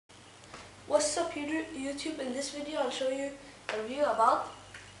What's up YouTube? In this video I'll show you a review about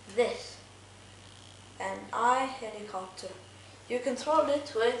this, an iHelicopter. You control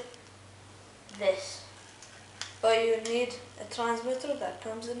it with this, but you need a transmitter that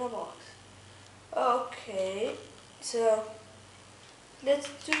comes in a box. Okay, so let's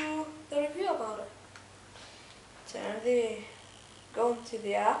do the review about it. Go into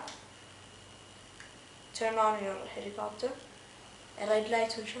the app, turn on your helicopter, a red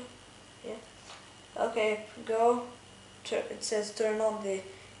light will show. Yeah. Okay, it says turn on the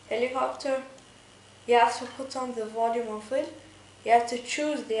helicopter. You have to put on the volume of it. You have to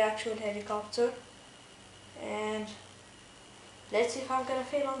choose the actual helicopter. And let's see if I'm gonna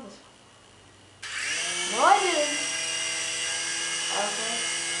fail on this one. No, I didn't. Okay.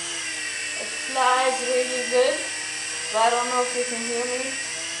 It flies really good, but I don't know if you can hear me.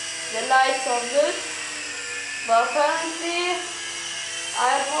 The lights are good, but apparently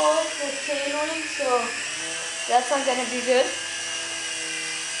I broke the tail wing, so that's not gonna be good.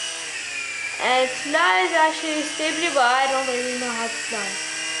 And it flies actually stably, but I don't really know how to fly.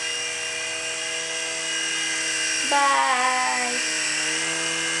 Bye.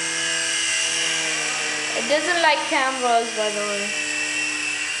 It doesn't like cameras, by the way.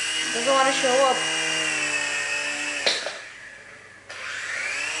 It doesn't want to show up.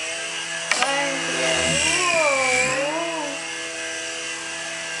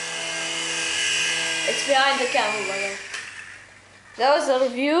 It's behind the camera, by the way. That was a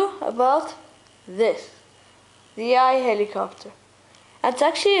review about this, the iHelicopter. It's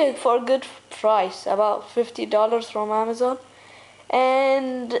actually for a good price, about $50 from Amazon.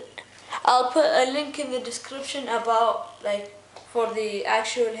 And I'll put a link in the description about for the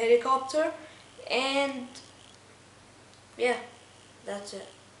actual helicopter. And yeah, that's it.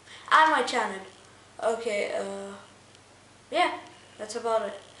 And my channel. Okay, yeah, that's about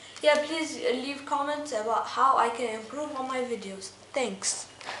it. Yeah, please leave comments about how I can improve on my videos. Thanks.